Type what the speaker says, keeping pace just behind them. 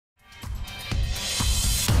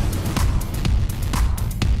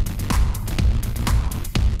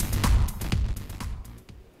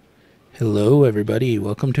Hello everybody,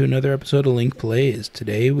 welcome to another episode of Link Plays.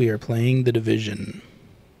 Today we are playing The Division.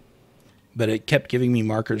 But it kept giving me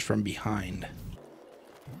markers from behind.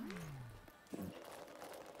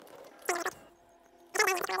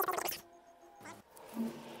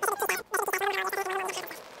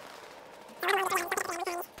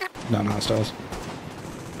 Non-hostiles.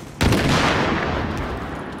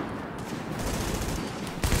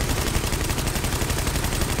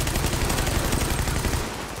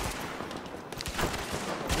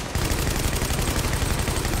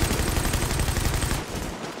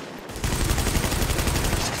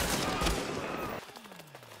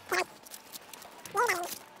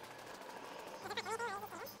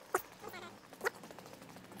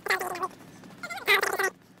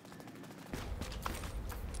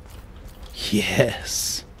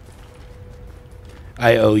 Yes.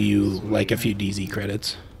 I owe you like a few DZ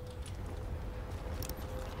credits.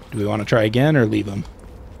 Do we want to try again or leave them?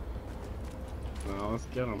 Well, let's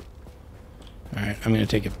get them. Alright, I'm going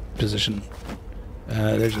to take a position.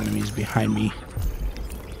 There's enemies behind me.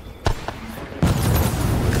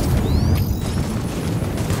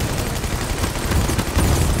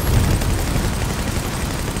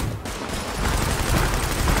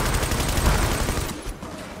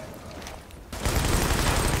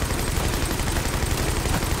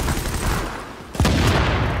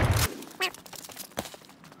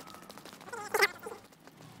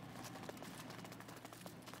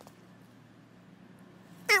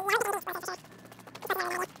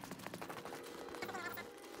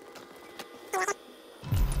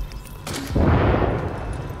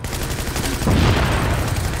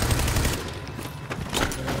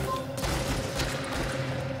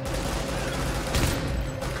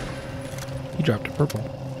 He dropped a purple.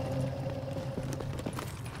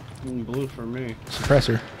 Blue for me.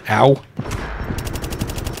 Suppressor. Ow.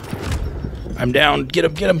 I'm down. Get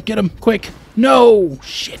him, get him, get him. Quick. No!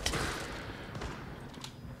 Shit.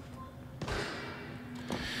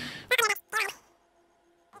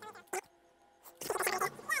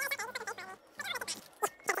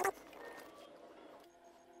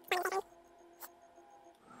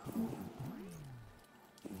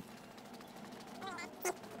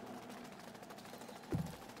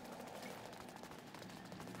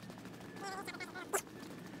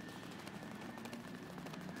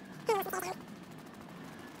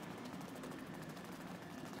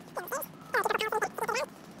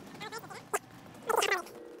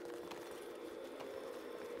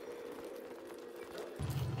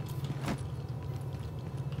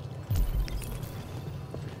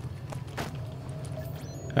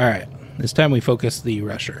 Alright, this time we focus the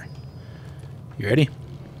rusher. You ready?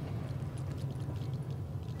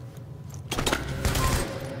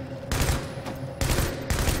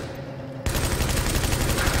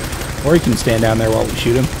 Or you can stand down there while we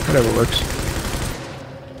shoot him. Whatever works.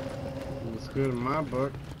 It's good in my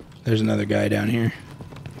book. There's another guy down here.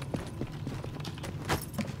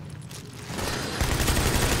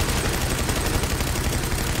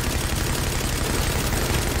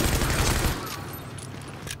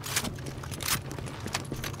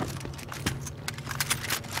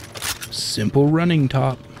 Simple running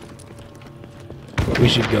top. We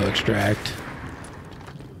should go extract.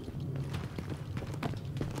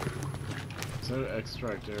 Is that an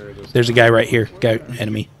extract area? There's a guy right here. Guy,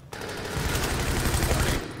 enemy.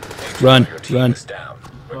 Run, run.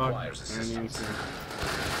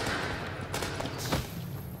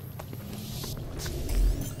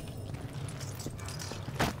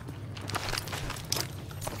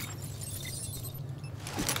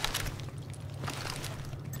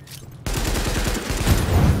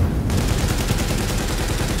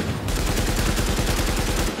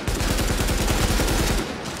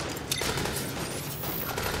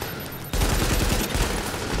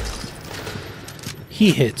 He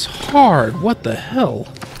hits hard. What the hell?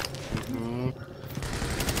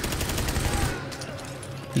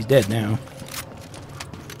 He's dead now.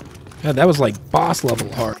 God, that was like boss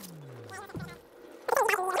level hard.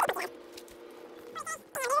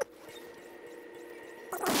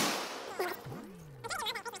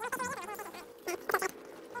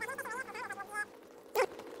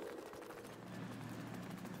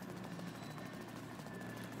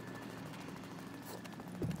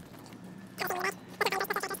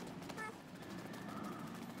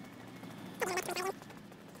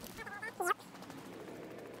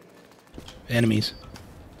 Enemies.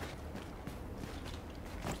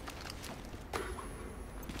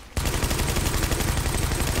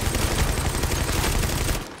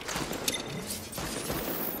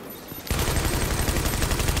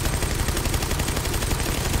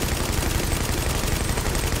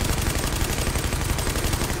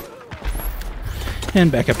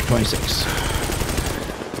 And back up to 26.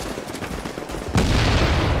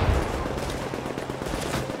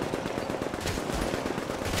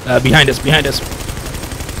 Behind us, behind us.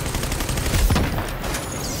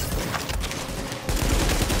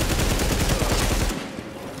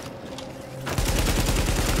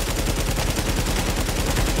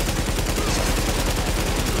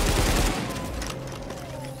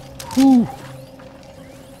 Whew.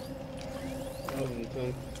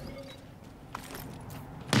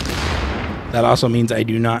 That also means I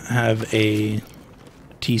do not have a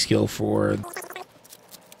T skill for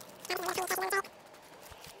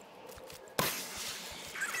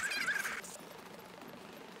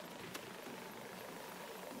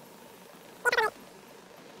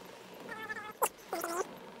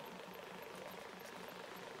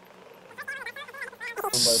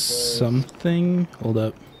something. Hold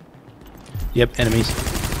up. Yep, enemies.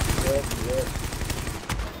 Yep, yep.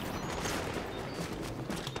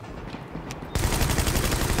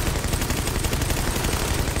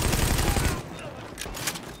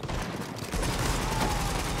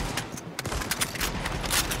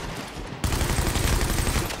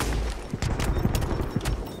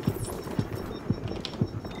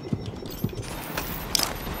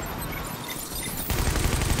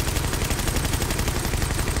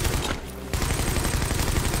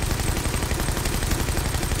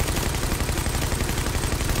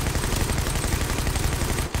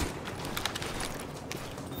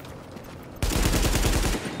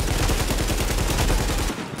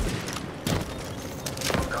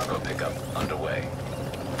 Pickup underway.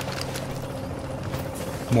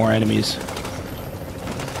 More enemies.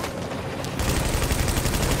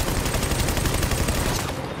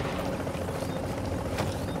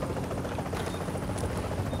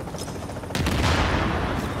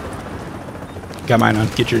 Got mine on.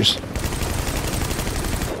 Get yours.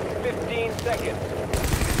 15 seconds.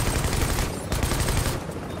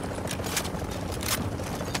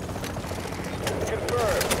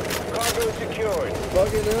 Confirmed. Cargo secured.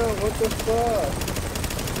 Fucking hell, what the fuck?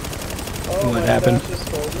 Oh What my happened? gosh, this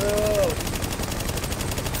whole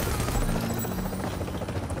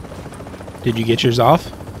no. Did you get yours off?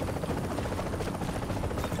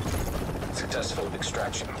 Successful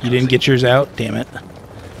extraction. You didn't get yours out? Damn it.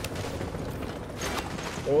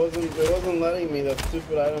 It wasn't letting me. That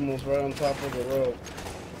stupid item was right on top of the rope.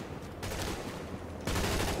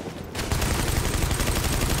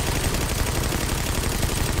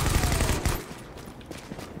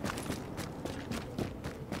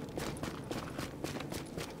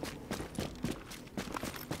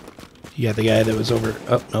 You got the guy that was over.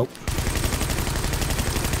 Oh, nope.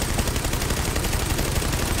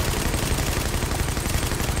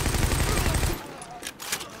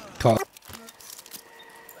 Call.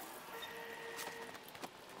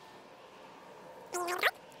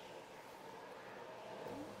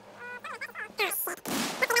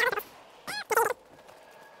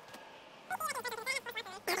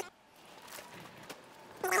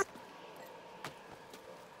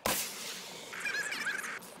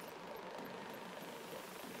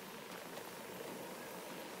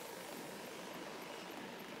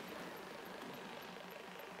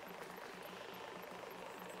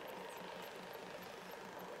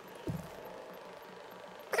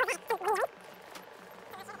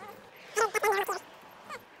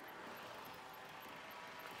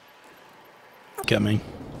 Coming.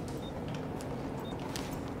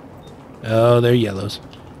 Oh, they're yellows.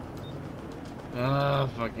 Ah,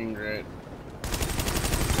 fucking great.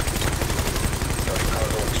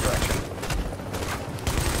 Cargo extraction.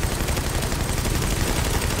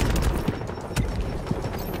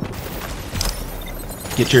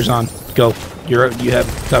 Get yours on. Go. You have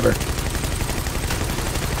cover.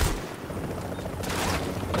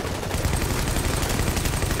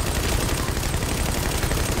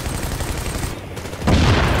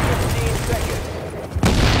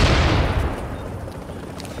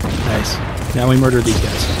 Nice. Now we murder these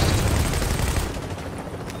guys.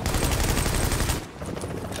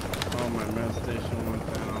 Oh, my med station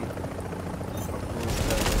went down.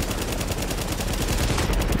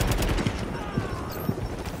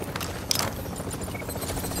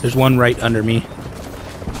 There's one right under me.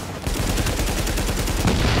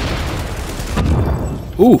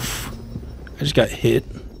 Oof. I just got hit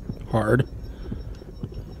hard.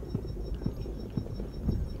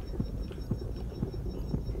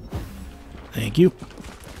 Thank you.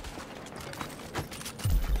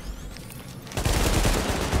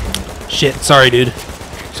 Shit, sorry, dude.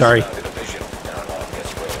 Sorry.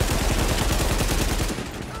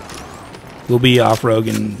 We'll be off rogue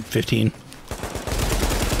in 15.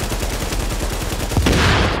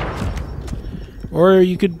 Or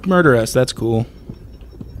you could murder us. That's cool.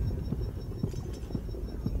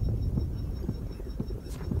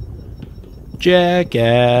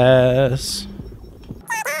 Jackass.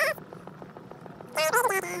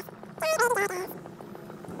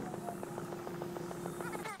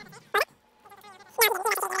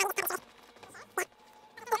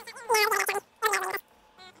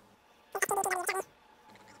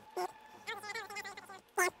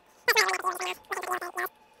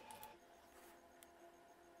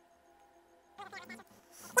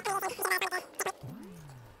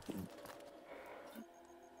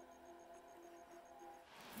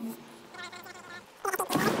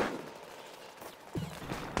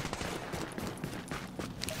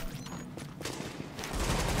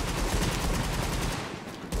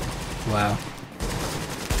 Wow.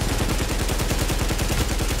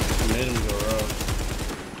 Made him go rogue.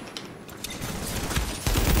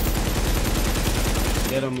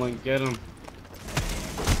 Get him, Link, get him.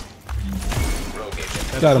 Rogue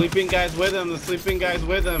agent. The Got him. sleeping guy's with him, the sleeping guy's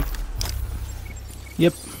with him.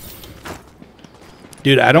 Yep.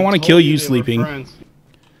 Dude, I don't want to Told kill you they were sleeping. friends.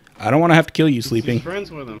 I don't want to have to kill you He's sleeping.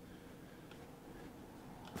 friends with him.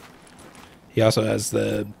 He also has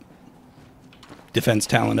the defense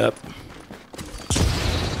talent up.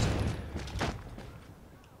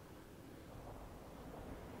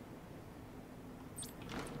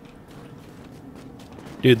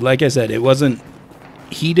 Dude, like I said, it wasn't...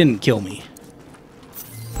 He didn't kill me.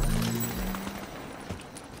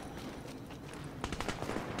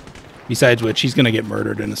 Besides which, he's going to get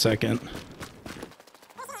murdered in a second.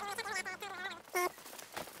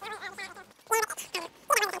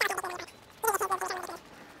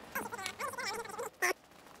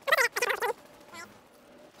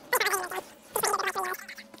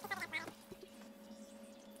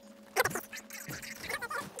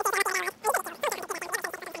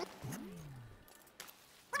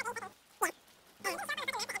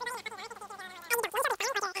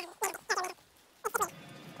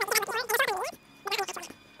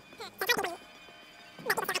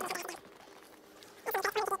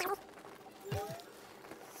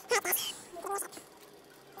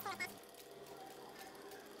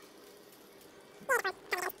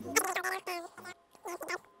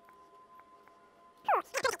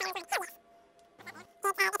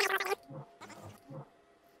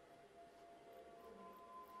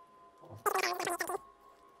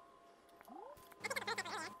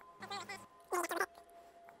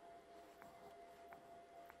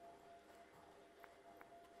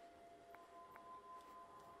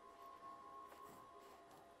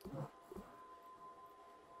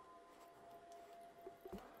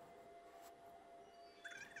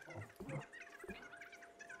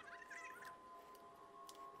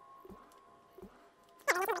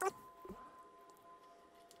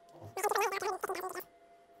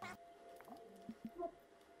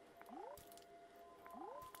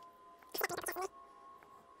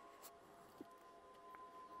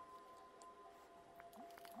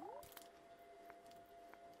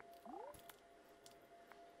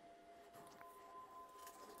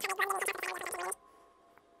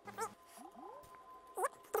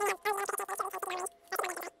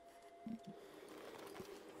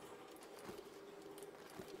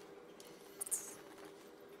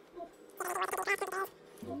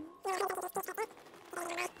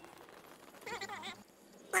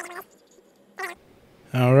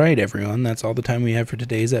 Alright everyone, that's all the time we have for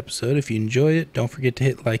today's episode. If you enjoyed it, don't forget to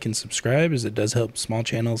hit like and subscribe, as it does help small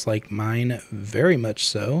channels like mine very much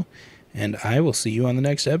so. And I will see you on the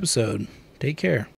next episode. Take care.